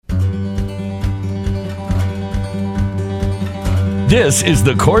This is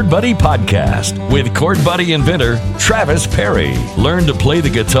the Chord Buddy Podcast with Chord Buddy inventor Travis Perry. Learn to play the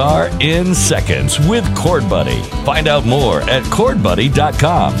guitar in seconds with Chord Buddy. Find out more at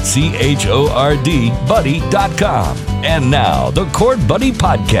chordbuddy.com. CHORD buddy.com. And now, the Chord Buddy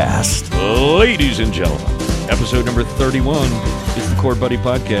Podcast. Ladies and gentlemen, episode number 31 is the Chord Buddy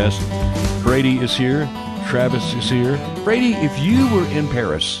Podcast. Brady is here. Travis is here. Brady, if you were in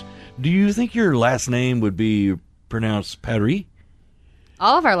Paris, do you think your last name would be pronounced Paris?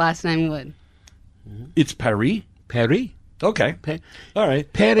 All of our last name would. It's Paris? Paris. Okay. All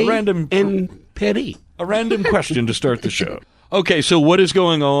right. Paris A random question to start the show. Okay, so what is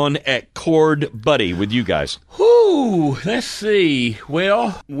going on at Chord Buddy with you guys? Whew, let's see.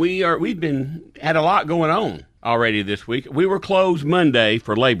 Well, we've had a lot going on already this week. We were closed Monday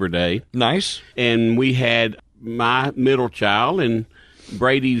for Labor Day. Nice. And we had my middle child and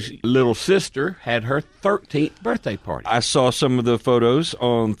Brady's little sister had her 13th birthday party. I saw some of the photos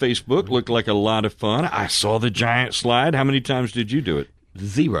on Facebook. Looked like a lot of fun. I saw the giant slide. How many times did you do it?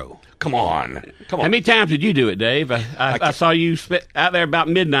 0. Come on. How many times did you do it, Dave? I saw you out there about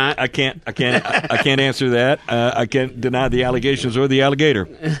midnight. I can't answer that. I can't deny the allegations or the alligator.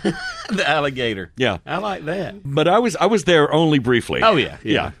 The alligator. Yeah. I like that. But I was there only briefly. Oh,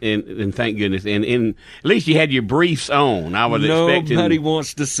 yeah. And thank goodness. And at least you had your briefs on. I was expecting. Nobody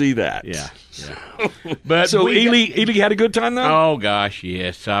wants to see that. Yeah. But so Ely had a good time, though? Oh, gosh,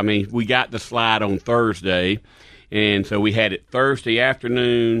 yes. I mean, we got the slide on Thursday, and so we had it Thursday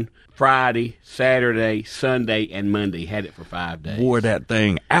afternoon, Friday, Saturday, Sunday, and Monday. Had it for 5 days. Wore that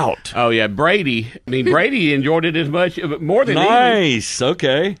thing out. Oh, yeah. Brady enjoyed it as much, more than Nice.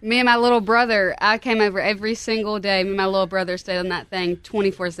 Okay. Me and my little brother, I came over every single day. Me and my little brother stayed on that thing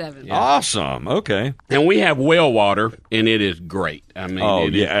 24/7. Yeah. Awesome. Okay. And we have well water, and it is great. I mean,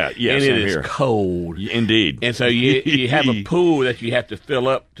 and it is cold. Indeed. And so you have a pool that you have to fill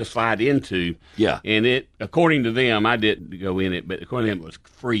up to slide into. Yeah. And it, according to them, I didn't go in it, but according to them, it was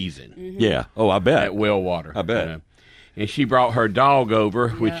freezing. Mm-hmm. Yeah. Oh, I bet. At well water. I bet. And she brought her dog over,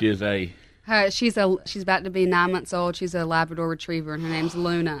 which is She's about to be 9 months old. She's a Labrador Retriever, and her name's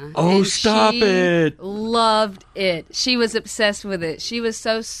Luna. Oh, and stop it. Loved it. She was obsessed with it. She was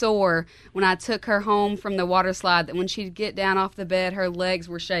so sore when I took her home from the water slide that when she'd get down off the bed, her legs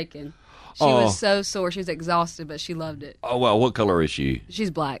were shaking. She was so sore. She was exhausted, but she loved it. Oh, well, what color is she? She's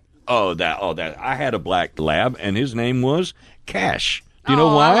black. Oh, that. I had a black lab, and his name was Cash. Do you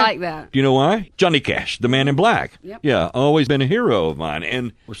know why? I like that. Do you know why? Johnny Cash, the man in black. Yep. Yeah, always been a hero of mine.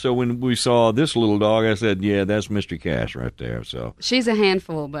 And so when we saw this little dog, I said, yeah, that's Mr. Cash right there. So she's a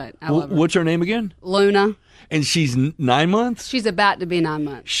handful, but I love her. What's her name again? Luna. And she's 9 months? She's about to be 9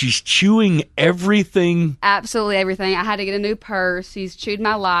 months. She's chewing everything. Absolutely everything. I had to get a new purse. He's chewed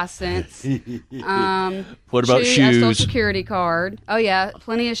my license. What about chewed shoes? A Social Security card. Oh, yeah,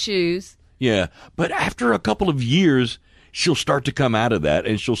 plenty of shoes. Yeah, but after a couple of years, she'll start to come out of that,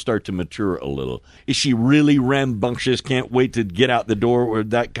 and she'll start to mature a little. Is she really rambunctious, can't wait to get out the door, or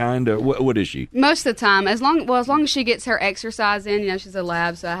that kind of, what is she? Most of the time, as long as she gets her exercise in, she's a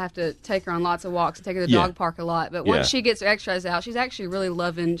lab, so I have to take her on lots of walks, take her to the dog park a lot. But once she gets her exercise out, she's actually really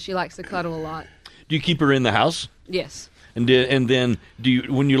loving, she likes to cuddle a lot. Do you keep her in the house? Yes. And then,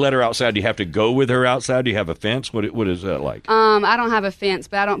 when you let her outside, do you have to go with her outside? Do you have a fence? What is that like? I don't have a fence,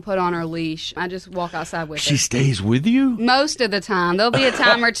 but I don't put on her leash. I just walk outside with her. She stays with you? Most of the time. There'll be a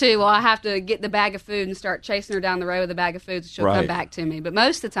time or two where I have to get the bag of food and start chasing her down the road with a bag of food so she'll come back to me. But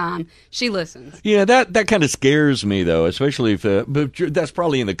most of the time, she listens. Yeah, that kind of scares me, though, especially if but that's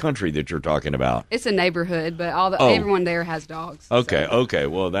probably in the country that you're talking about. It's a neighborhood, but everyone there has dogs. Okay, so. okay.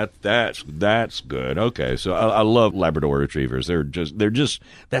 Well, that's good. Okay, so I love Labrador Retrievers. They're just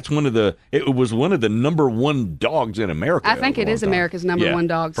it was one of the number one dogs in America. I think it is America's number one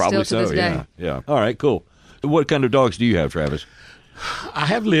dog still to this day. Yeah. All right, cool. What kind of dogs do you have, Travis? I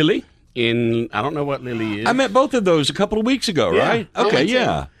have Lily, and I don't know what Lily is. I met both of those a couple of weeks ago, right? Okay,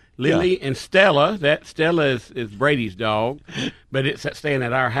 yeah. Lily and Stella. That Stella is Brady's dog, but it's staying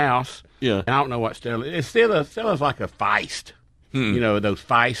at our house. Yeah. And I don't know what Stella is. Stella's like a Feist. You know, those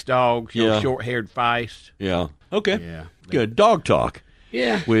Feist dogs, short-haired Feist. Yeah. Okay. Yeah. Good. Dog talk.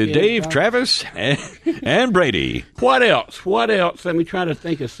 Yeah. With Dave, Travis, and Brady. What else? Let me try to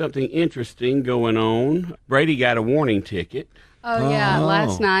think of something interesting going on. Brady got a warning ticket. Oh, yeah.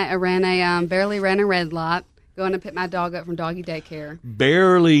 Last night I barely ran a red light going to pick my dog up from doggy daycare.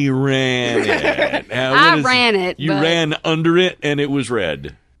 Barely ran it. I ran it. You ran under it and it was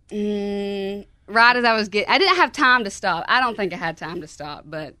red. Right as I was I didn't have time to stop. I don't think I had time to stop,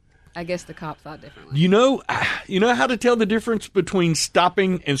 but I guess the cop thought differently. You know how to tell the difference between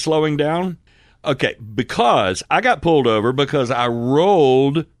stopping and slowing down? Okay, because I got pulled over because I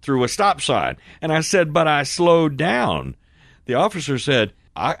rolled through a stop sign. And I said, but I slowed down. The officer said,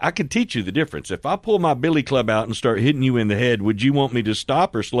 I could teach you the difference. If I pull my billy club out and start hitting you in the head, would you want me to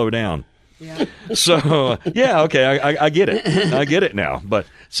stop or slow down? Yeah. So, yeah, okay, I get it. I get it now. But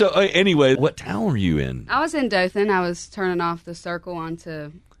so anyway, what town were you in? I was in Dothan. I was turning off the circle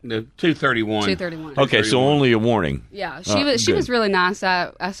onto The 231. 231. Okay, so only a warning. Yeah, she good. was really nice.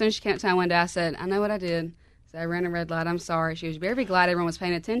 As soon as she came to town one day, I said, I know what I did. So I ran a red light. I'm sorry. She was very glad everyone was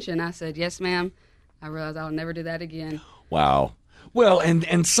paying attention. I said, yes, ma'am. I realized I'll never do that again. Wow. Well,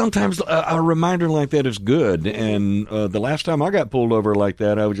 and sometimes a reminder like that is good. And the last time I got pulled over like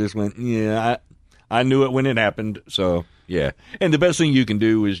that, I just went, yeah, I knew it when it happened. So, yeah. And the best thing you can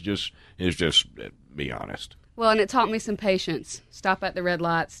do is just be honest. Well, and it taught me some patience. Stop at the red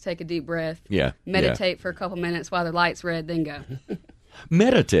lights, take a deep breath. Yeah. Meditate for a couple minutes while the light's red, then go.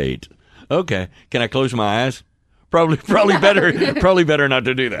 Meditate. Okay. Can I close my eyes? Probably better. Probably better not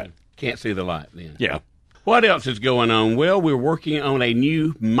to do that. Can't see the light then. Yeah. What else is going on? Well, we're working on a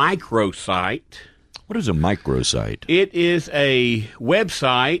new microsite. What is a microsite? It is a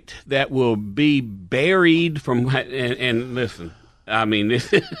website that will be buried from, and listen, I mean,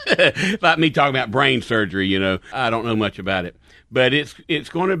 this is like me talking about brain surgery, you know. I don't know much about it. But it's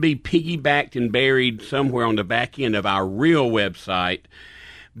going to be piggybacked and buried somewhere on the back end of our real website.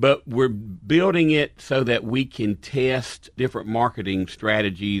 But we're building it so that we can test different marketing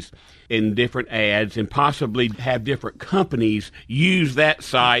strategies in different ads and possibly have different companies use that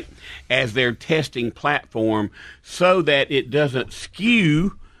site as their testing platform so that it doesn't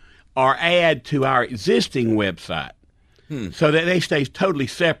skew or add to our existing website. So that they stay totally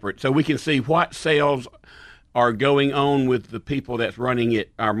separate so we can see what sales are going on with the people that's running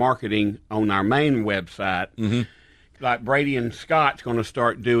it, our marketing on our main website. Mm-hmm. Like Brady and Scott's going to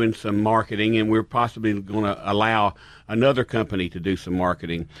start doing some marketing, and we're possibly going to allow another company to do some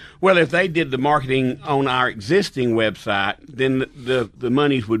marketing. Well, if they did the marketing on our existing website, then the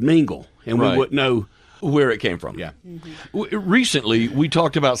monies would mingle, and we wouldn't know where it came from. Yeah. Recently, we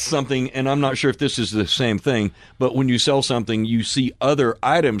talked about something, and I'm not sure if this is the same thing, but when you sell something, you see other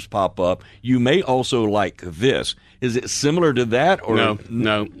items pop up. You may also like this. Is it similar to that? Or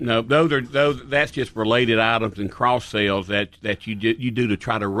No. Those that's just related items and cross sales that you do to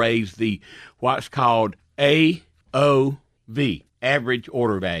try to raise the what's called AOV, average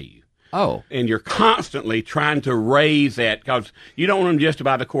order value. Oh. And you're constantly trying to raise that because you don't want them just to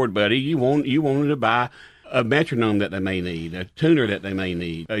buy the Cord Buddy. You want them to buy a metronome that they may need, a tuner that they may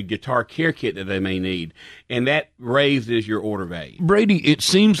need, a guitar care kit that they may need, and that raises your order value. Brady, it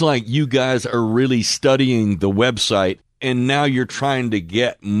seems like you guys are really studying the website, and now you're trying to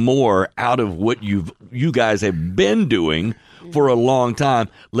get more out of what you guys have been doing for a long time.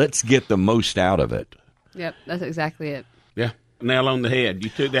 Let's get the most out of it. Yep, that's exactly it. Yeah, nail on the head. You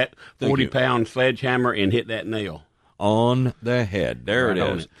took that 40-pound sledgehammer and hit that nail. On the head. There Right it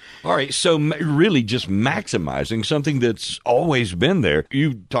on is. it. All right, so really just maximizing something that's always been there.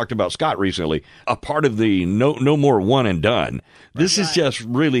 You talked about Scott recently, a part of the no more one and done. This is just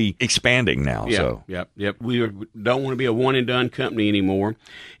really expanding now. Yep. We don't want to be a one-and-done company anymore.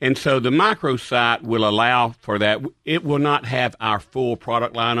 And so the microsite will allow for that. It will not have our full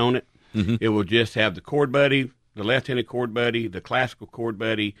product line on it. Mm-hmm. It will just have the Cord Buddy, the left-handed Cord Buddy, the classical Cord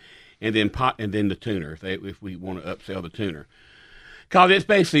Buddy, and then the tuner, if we want to upsell the tuner. Because it's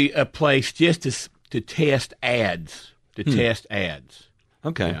basically a place just to test ads, test ads.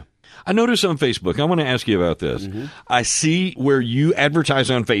 Okay. Yeah. I noticed on Facebook, I want to ask you about this. Mm-hmm. I see where you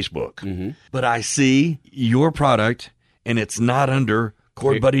advertise on Facebook, but I see your product, and it's not under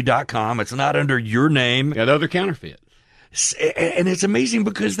CordBuddy.com. It's not under your name. Yeah, those are counterfeits. And it's amazing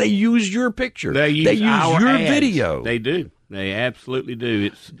because they use your picture. They use your ads. video. They do. They absolutely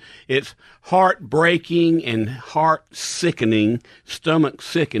do. It's heartbreaking and heart-sickening,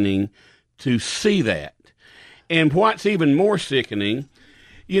 stomach-sickening to see that. And what's even more sickening,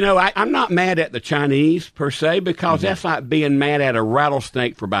 you know, I'm not mad at the Chinese per se because that's like being mad at a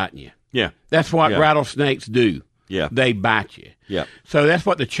rattlesnake for biting you. Yeah. That's what rattlesnakes do. Yeah. They bite you. Yeah. So that's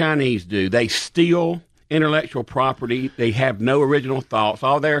what the Chinese do. They steal intellectual property. They have no original thoughts.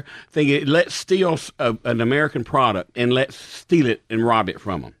 All they're thinking, let's steal an American product and let's steal it and rob it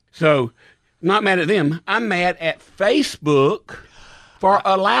from them. So, not mad at them. I'm mad at Facebook for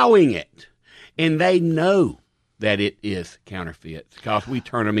allowing it. And they know that it is counterfeit because we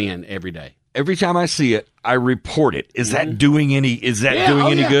turn them in every day. Every time I see it, I report it. Is that doing any? Is that doing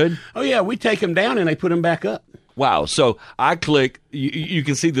any good? Oh yeah, we take them down and they put them back up. Wow. So I click, you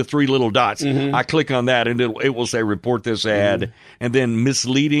can see the three little dots. I click on that, and it will say report this ad, and then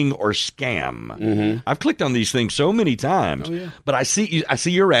misleading or scam. I've clicked on these things so many times, but I see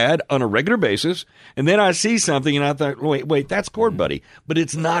your ad on a regular basis, and then I see something, and I thought, wait, that's Cord Buddy, but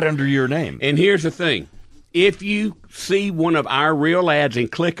it's not under your name. And here's the thing. If you see one of our real ads and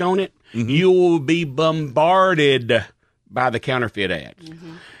click on it, you will be bombarded by the counterfeit ads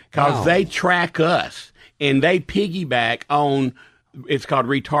because they track us. And they piggyback on, it's called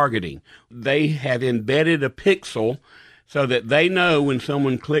retargeting. They have embedded a pixel so that they know when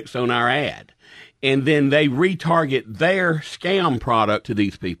someone clicks on our ad. And then they retarget their scam product to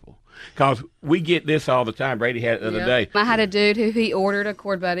these people. Because we get this all the time. Brady had it the other day. I had a dude who he ordered a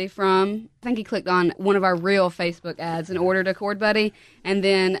Cord Buddy from, I think he clicked on one of our real Facebook ads and ordered a Cord Buddy. And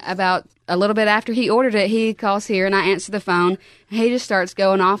then about a little bit after he ordered it, he calls here and I answer the phone. And he just starts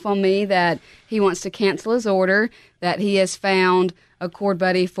going off on me that he wants to cancel his order, that he has found a Cord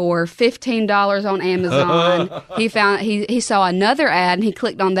Buddy for $15 on Amazon. He saw another ad and he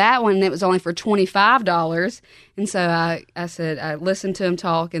clicked on that one and it was only for $25. And so I said, I listened to him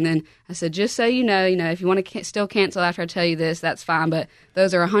talk, and then I said, just so you know, if you want to still cancel after I tell you this, that's fine. But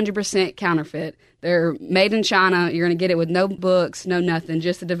those are 100% counterfeit. They're made in China. You're going to get it with no books, no nothing,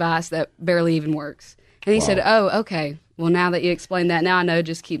 just a device that barely even works. And he said, oh, okay. Well, now that you explained that, now I know,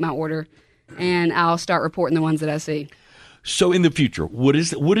 just keep my order, and I'll start reporting the ones that I see. So in the future, what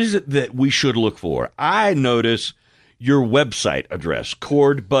is it that we should look for? I notice your website address,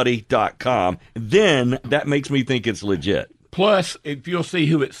 cordbuddy.com. Then that makes me think it's legit. Plus, if you'll see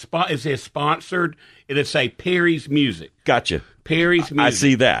who it says sponsored, it'll say Perry's Music. Gotcha. Perry's Music. I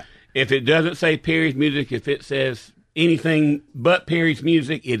see that. If it doesn't say Perry's Music, if it says anything but Perry's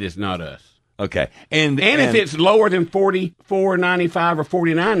Music, it is not us. Okay. And if it's lower than $44.95 or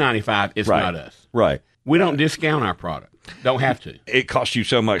 $49.95, it's not us. Right. We don't discount our product. Don't have to. It costs you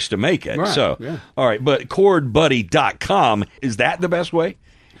so much to make it. Right, So, yeah. All right. But cordbuddy.com, is that the best way?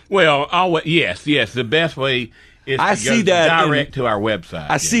 Well, yes. The best way is to go direct to our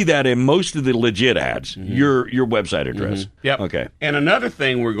website. I see that in most of the legit ads, your website address. Yep. Okay. And another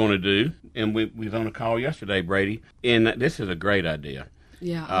thing we're going to do, and we was on a call yesterday, Brady, and this is a great idea.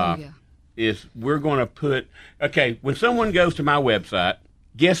 Yeah. Is we're going to put, when someone goes to my website,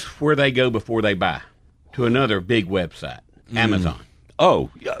 guess where they go before they buy? To another big website, Amazon. Oh,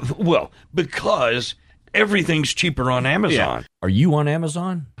 well, because everything's cheaper on Amazon. Yeah. Are you on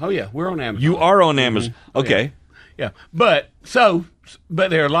Amazon? Oh, yeah, we're on Amazon. You are on Amazon. Okay. Yeah. But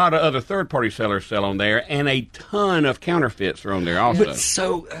there are a lot of other third-party sellers sell on there, and a ton of counterfeits are on there also. But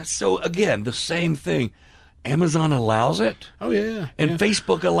so again, the same thing. Amazon allows it. Oh, yeah. And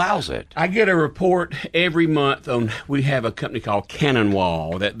Facebook allows it. I get a report every month we have a company called Cannon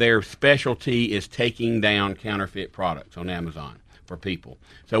Wall that their specialty is taking down counterfeit products on Amazon for people.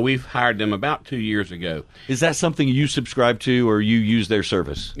 So we've hired them about 2 years ago. Is that something you subscribe to or you use their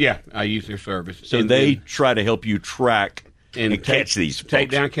service? Yeah, I use their service. So they try to help you track and catch these folks. Take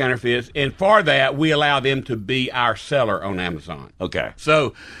down counterfeits. And for that, we allow them to be our seller on Amazon. Okay.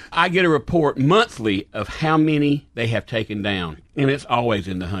 So I get a report monthly of how many they have taken down, and it's always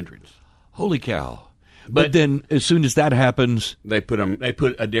in the hundreds. Holy cow. But then as soon as that happens, they put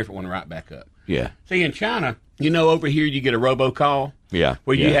a different one right back up. Yeah. See, in China, over here you get a robocall. Yeah.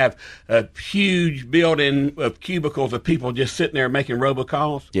 Where you have a huge building of cubicles of people just sitting there making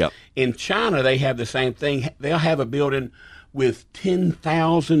robocalls. Yeah. In China, they have the same thing. They'll have a building with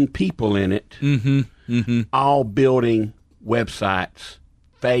 10,000 people in it, all building websites,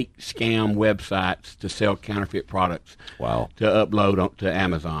 fake scam websites to sell counterfeit products. Wow. To upload to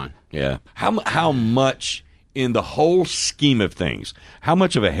Amazon. Yeah. How much in the whole scheme of things, how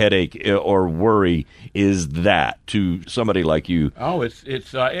much of a headache or worry is that to somebody like you? Oh, it's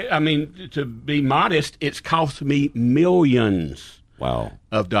to be modest, it's cost me millions. Wow.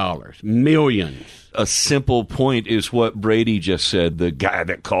 Of dollars. Millions. A simple point is what Brady just said, the guy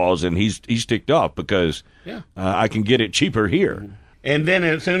that calls, and he's ticked off because I can get it cheaper here. And then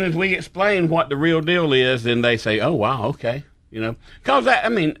as soon as we explain what the real deal is, then they say, oh, wow, okay. Because,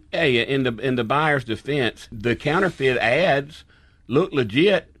 hey, in the buyer's defense, the counterfeit ads look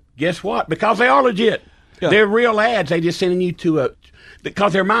legit. Guess what? Because they are legit. Yeah. They're real ads. They just sending you to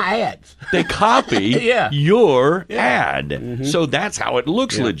because they're my ads. They copy your ad. Mm-hmm. So that's how it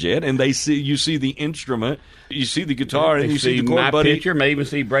looks legit. And you see the instrument, you see the guitar, and you see the Cord Buddy picture, may even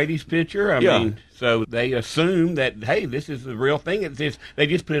see Brady's picture. I mean, so they assume that, hey, this is the real thing. They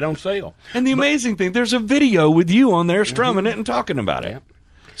just put it on sale. And the amazing thing, there's a video with you on there strumming it and talking about it.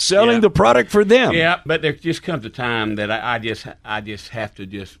 Selling the product for them. Yeah, but there just comes a time that I just have to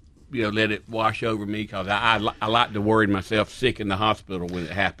just let it wash over me because I like to worry myself sick in the hospital when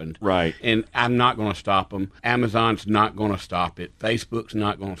it happened. Right. And I'm not going to stop them. Amazon's not going to stop it. Facebook's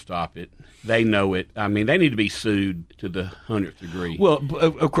not going to stop it. They know it. I mean, they need to be sued to the 100th degree. Well,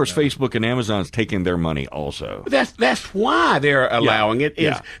 of course, Facebook and Amazon's taking their money also. That's why they're allowing it.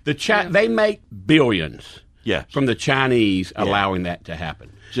 Is they make billions from the Chinese allowing that to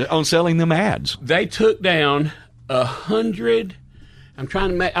happen. On selling them ads. They took down 100. I'm trying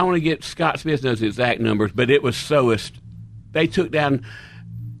to make. I want to get Scott Smith knows the exact numbers, but it was they took down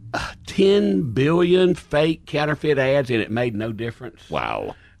 10 billion fake counterfeit ads, and it made no difference.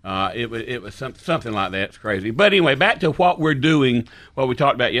 Wow. It was something like that. It's crazy. But anyway, back to what we're doing, what we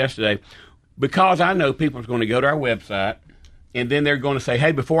talked about yesterday. Because I know people are going to go to our website, and then they're going to say,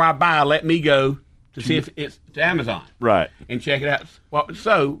 hey, before I buy, let me go to see if it's to Amazon. Right. And check it out. Well,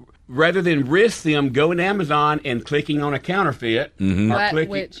 so rather than risk them going to Amazon and clicking on a counterfeit,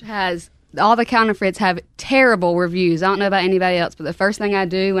 which has all the counterfeits have terrible reviews. I don't know about anybody else, but the first thing I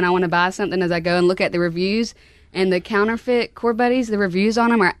do when I want to buy something is I go and look at the reviews. And the counterfeit Cord Buddies, the reviews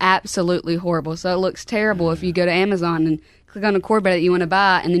on them are absolutely horrible. So it looks terrible if you go to Amazon and click on a Cord Buddy that you want to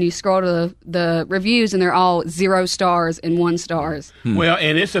buy, and then you scroll to the reviews, and they're all 0 stars and 1 stars. Well,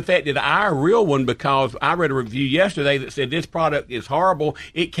 and it's affected our real one because I read a review yesterday that said this product is horrible.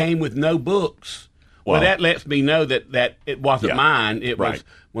 It came with no books. Well, that lets me know that it wasn't mine. It was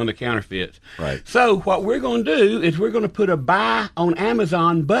one of the counterfeits. Right. So what we're going to do is we're going to put a buy on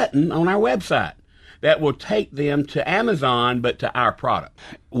Amazon button on our website. That will take them to Amazon, but to our product.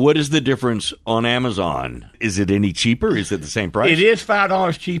 What is the difference on Amazon? Is it any cheaper? Is it the same price? It is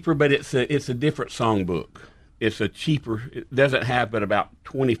 $5 cheaper, but it's a different songbook. It's a cheaper. It doesn't have but about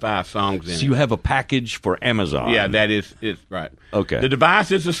 25 songs in it. So you have a package for Amazon. Yeah, it's right. Okay. The device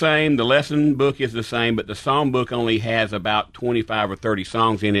is the same. The lesson book is the same, but the songbook only has about 25 or 30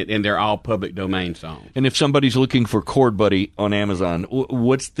 songs in it, and they're all public domain songs. And if somebody's looking for Cord Buddy on Amazon,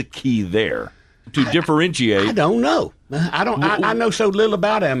 what's the key there? To differentiate, I don't know. I know so little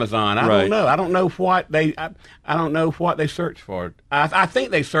about Amazon. I don't know. I don't know what they. I don't know what they search for. I think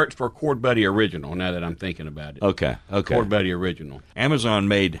they search for Cord Buddy Original. Now that I'm thinking about it. Okay. Cord Buddy Original. Amazon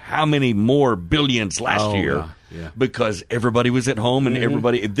made how many more billions last year? Yeah. Because everybody was at home and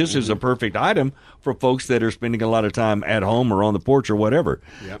everybody. This is a perfect item for folks that are spending a lot of time at home or on the porch or whatever.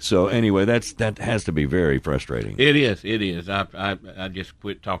 Yep. So anyway, that has to be very frustrating. It is. I just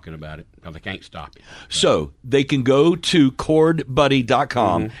quit talking about it because I can't stop it. So they can go to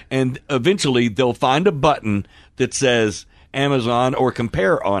cordbuddy.com and eventually they'll find a button that says Amazon or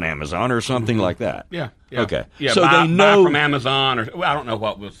compare on Amazon or something like that. Yeah. Okay. Yeah, so buy they know from Amazon, or I don't know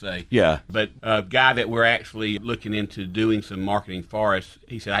what we'll say. Yeah. But a guy that we're actually looking into doing some marketing for us,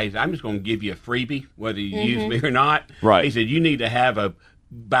 he said, hey, I'm just going to give you a freebie, whether you use me or not. Right. He said, you need to have a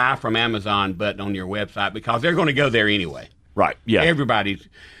buy from Amazon button on your website because they're going to go there anyway. Right. Yeah. Everybody's.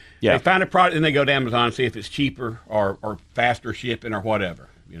 Yeah. They find a product and they go to Amazon and see if it's cheaper or faster shipping or whatever.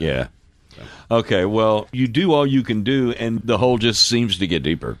 You know? Yeah. So. Okay. Well, you do all you can do, and the hole just seems to get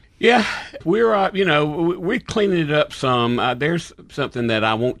deeper. Yeah, we're cleaning it up some. There's something that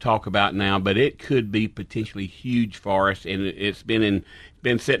I won't talk about now, but it could be potentially huge for us, and it's been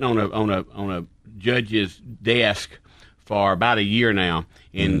sitting on a judge's desk for about a year now.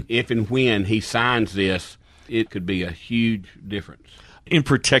 And if and when he signs this, it could be a huge difference In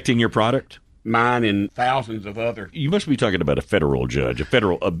protecting your product? Mine and thousands of other. You must be talking about a federal judge,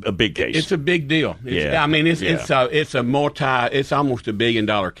 a big case. It's a big deal. Yeah. I mean, it's almost $1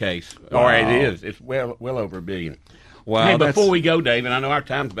 billion case, Wow. or it is. It's well over $1 billion. Wow. Hey, before we go, David, I know our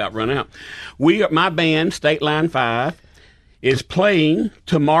time's about run out. My band, State Line 5, is playing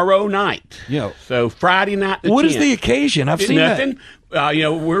tomorrow night. Yeah. So Friday night. What 10th. is the occasion? I've seen nothing. that.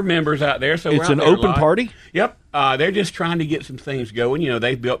 We're members out there, so It's we're out an there a open lot. party? Yep. They're just trying to get some things going.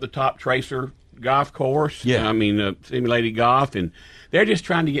 They've built the Top Tracer golf course. Yeah. Simulated golf, and they're just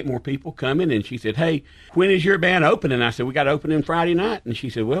trying to get more people coming. And she said, hey, when is your band opening? And I said, we got opening Friday night. And she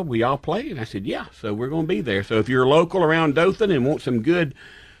said, well, we all play. And I said, yeah, so we're going to be there. So if you're local around Dothan and want some good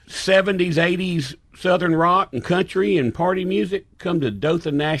 70s, 80s Southern rock and country and party music, come to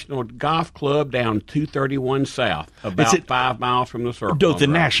Dothan National Golf Club down 231 South, about 5 miles from the circle.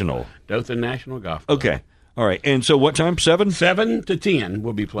 Dothan National. Dothan National Golf Club. Okay. All right. And so what time? 7? 7 to 10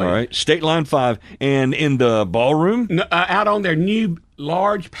 will be playing. All right. State Line 5. And in the ballroom? No, out on their new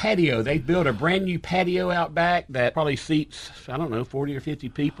large patio. They built a brand new patio out back that probably seats, 40 or 50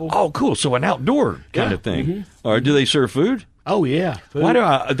 people. Oh, cool. So an outdoor kind of thing. All right. Do they serve food? Oh, yeah. Food.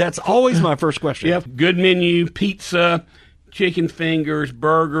 That's always my first question. Yep. Good menu, pizza, chicken fingers,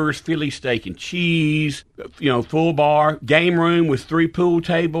 burgers, Philly steak and cheese, full bar, game room with 3 pool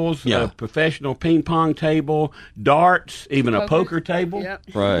tables, Yeah. a professional ping pong table, darts, even a poker table. Yep.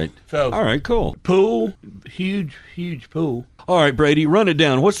 Right. So, all right, cool. Pool, huge pool. All right, Brady, run it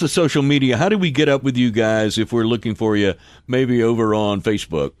down. What's the social media? How do we get up with you guys if we're looking for you maybe over on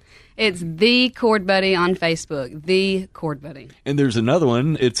Facebook? It's The Cord Buddy on Facebook, The Cord Buddy. And there's another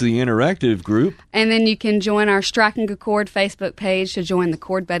one. It's the interactive group. And then you can join our Striking a Chord Facebook page to join the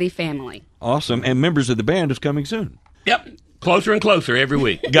Cord Buddy family. Awesome. And members of the band is coming soon. Yep. Closer and closer every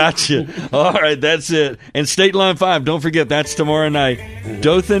week. Gotcha. All right, that's it. And State Line 5, don't forget, that's tomorrow night.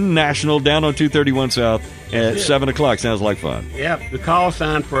 Dothan National down on 231 South at 7 o'clock. Sounds like fun. Yep. The call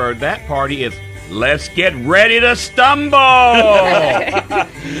sign for that party is, "Let's get ready to stumble."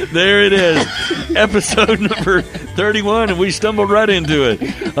 There it is. Episode number 31, and we stumbled right into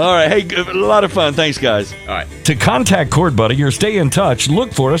it. All right. Hey, a lot of fun. Thanks, guys. All right. To contact Cord Buddy or stay in touch,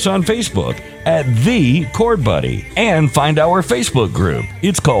 look for us on Facebook at The Cord Buddy and find our Facebook group.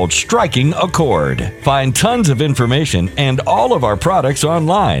 It's called Striking a Chord. Find tons of information and all of our products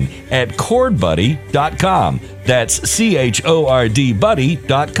online at chordbuddy.com. That's CHORD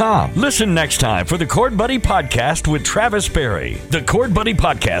buddy.com. Listen next time for the Cord Buddy Podcast with Travis Perry. The Cord Buddy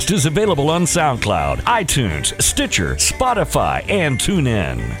Podcast is available on SoundCloud, iTunes, Stitcher, Spotify, and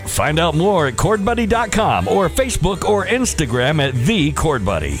TuneIn. Find out more at chordbuddy.com or Facebook or Instagram at The Cord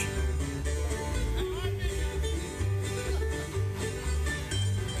Buddy.